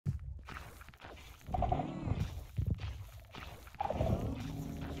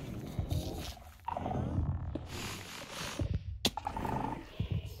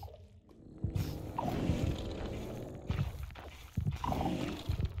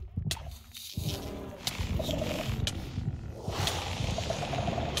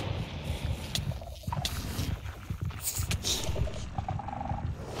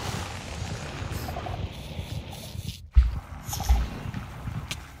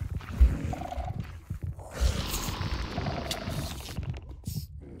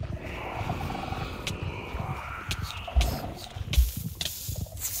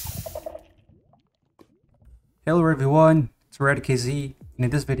Hello everyone, it's Eradicate-Z, and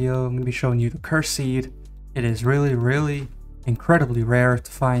in this video I'm going to be showing you the cursed seed. It is really incredibly rare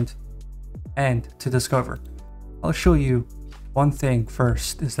to find and to discover. I'll show you one thing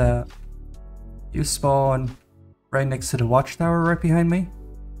first, is that you spawn right next to the watchtower right behind me,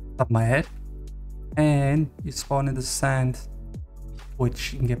 top of my head, and you spawn in the sand,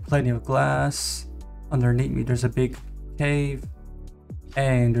 which you can get plenty of glass. Underneath me there's a big cave,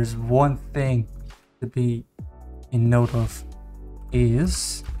 and there's one thing to be in note of,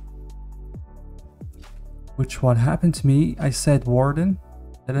 is what happened to me. I said warden,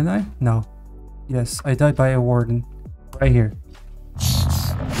 didn't I? No. Yes, I died by a warden right here.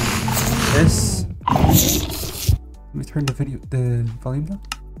 This, let me turn the volume down.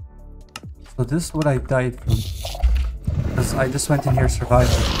 So this is what I died from, because I just went in here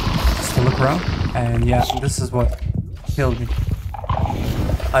survival just to look around, and yeah, this is what killed me.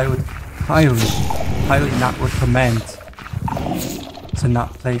 I would highly not recommend to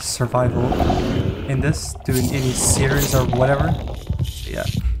not play survival in this, doing any series or whatever. So yeah,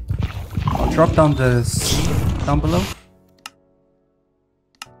 I'll drop down the C down below.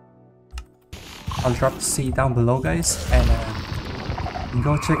 I'll drop the C down below, guys, and you can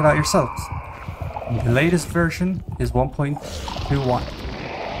go check it out yourselves. And the latest version is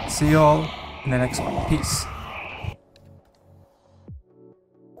 1.21. See you all in the next one. Peace.